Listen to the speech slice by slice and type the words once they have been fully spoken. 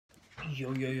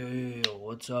Yo,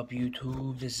 what's up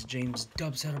YouTube? This is James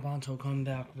Dubsetabanto coming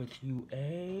back with you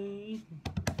a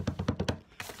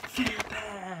fan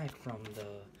pack from the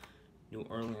New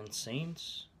Orleans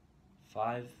Saints,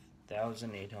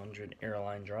 5,800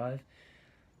 Airline Drive,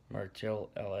 Martell,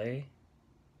 LA,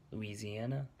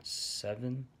 Louisiana,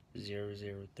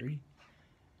 7003.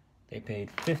 They paid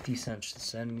 50 cents to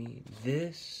send me.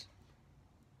 This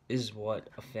is what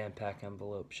a fan pack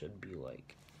envelope should be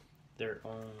like. Their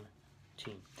own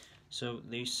team. So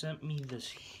they sent me this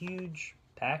huge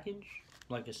package,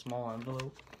 like a small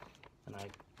envelope, and I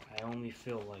only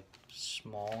fill like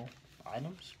small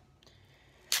items.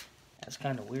 That's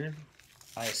kind of weird.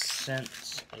 I sent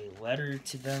a letter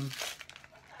to them.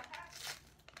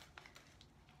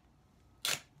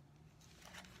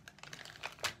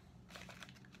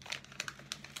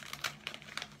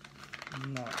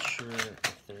 I'm not sure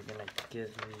if they're gonna give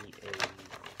me a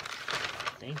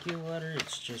thank you letter.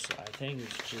 It's just, I think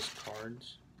it's just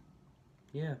cards.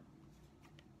 Yeah.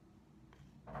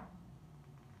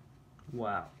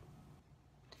 Wow.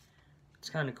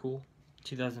 It's kind of cool.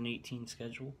 2018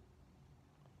 schedule.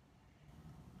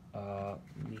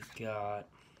 We got,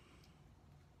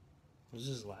 was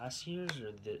this last year's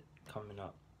or coming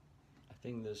up? I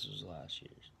think this was last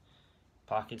year's.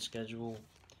 Pocket schedule.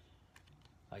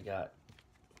 I got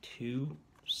 2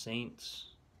 Saints,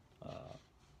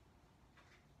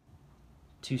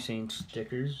 2 Saints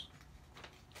stickers.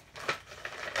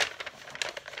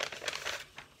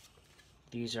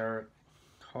 These are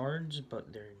cards,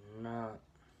 but they're not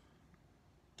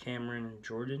Cameron and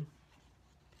Jordan.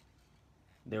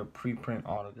 They're preprint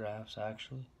autographs,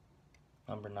 actually.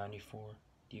 Number 94,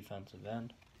 defensive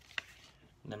end.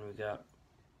 And then we got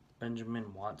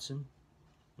Benjamin Watson,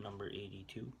 number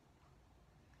 82,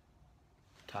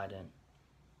 tight end.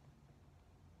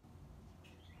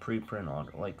 Preprint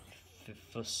auto, like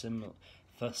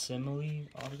facsimile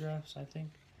autographs, I think.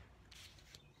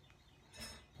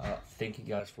 Thank you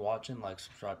guys for watching. Like,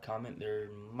 subscribe, comment. There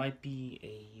might be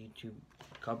a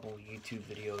couple YouTube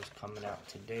videos coming out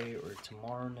today or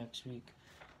tomorrow next week.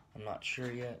 I'm not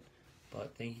sure yet,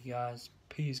 but thank you guys.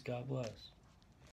 Peace. God bless.